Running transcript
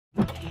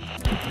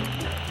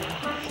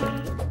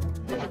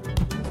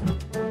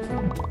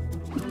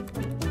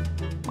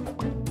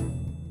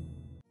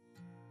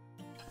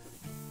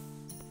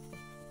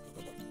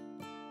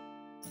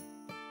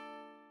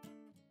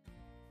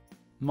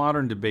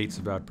Modern debates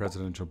about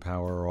presidential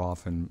power are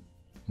often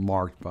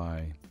marked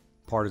by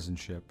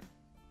partisanship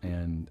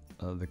and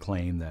the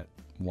claim that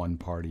one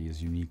party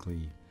is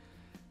uniquely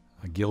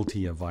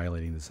guilty of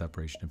violating the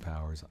separation of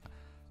powers.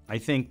 I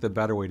think the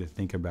better way to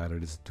think about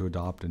it is to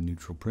adopt a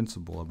neutral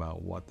principle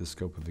about what the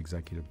scope of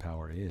executive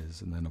power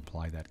is and then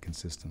apply that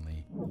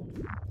consistently.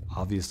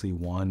 Obviously,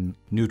 one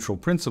neutral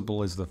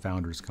principle is the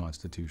Founders'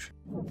 Constitution.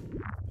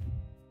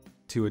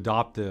 To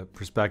adopt the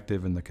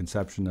perspective and the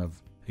conception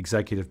of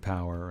executive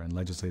power and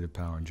legislative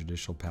power and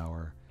judicial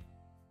power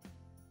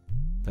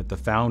that the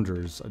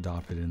founders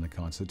adopted in the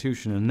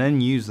Constitution, and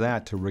then use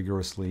that to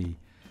rigorously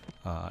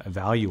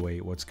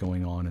evaluate what's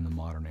going on in the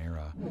modern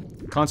era.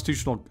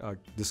 Constitutional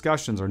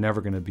discussions are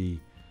never going to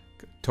be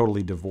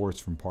totally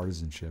divorced from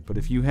partisanship, but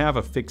if you have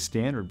a fixed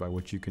standard by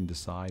which you can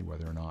decide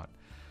whether or not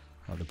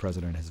the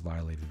president has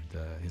violated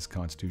his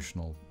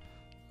constitutional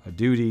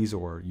duties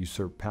or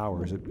usurped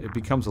powers, it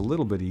becomes a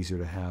little bit easier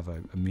to have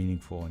a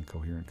meaningful and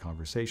coherent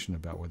conversation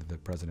about whether the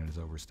president has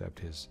overstepped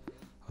his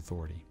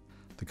authority.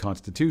 The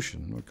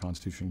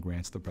Constitution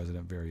grants the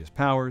president various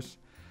powers,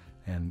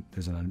 and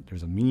there's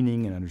a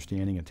meaning and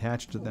understanding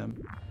attached to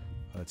them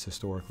that's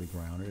historically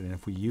grounded. And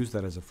if we use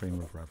that as a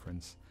frame of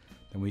reference,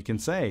 then we can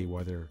say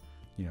whether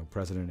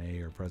President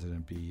A or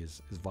President B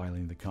is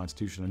violating the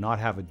Constitution, and not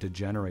have it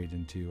degenerate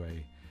into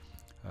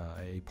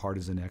a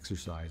partisan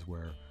exercise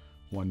where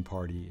one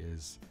party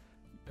is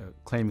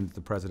claiming that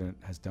the president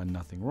has done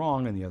nothing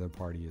wrong and the other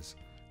party is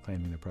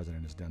claiming the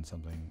president has done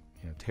something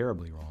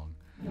terribly wrong.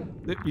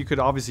 You could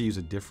obviously use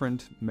a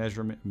different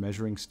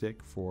measuring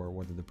stick for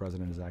whether the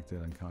president has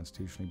acted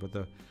unconstitutionally,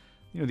 but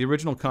the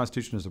original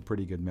Constitution is a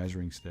pretty good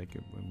measuring stick.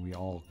 We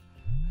all,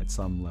 at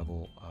some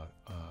level,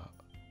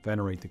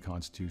 venerate the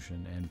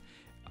Constitution, and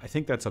I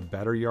think that's a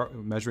better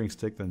measuring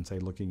stick than, say,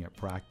 looking at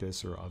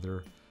practice or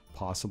other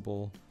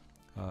possible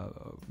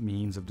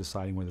means of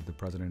deciding whether the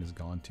president has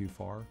gone too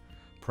far.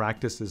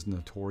 Practice is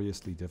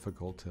notoriously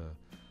difficult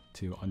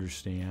to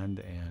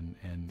understand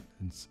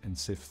and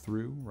sift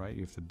through, right?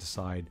 You have to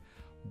decide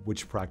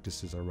which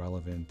practices are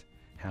relevant,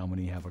 how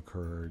many have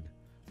occurred,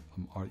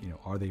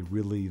 are they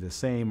really the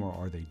same or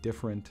are they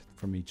different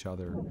from each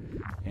other?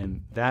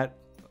 And that,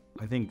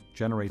 I think,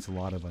 generates a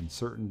lot of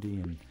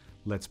uncertainty and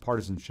lets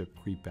partisanship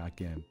creep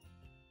back in.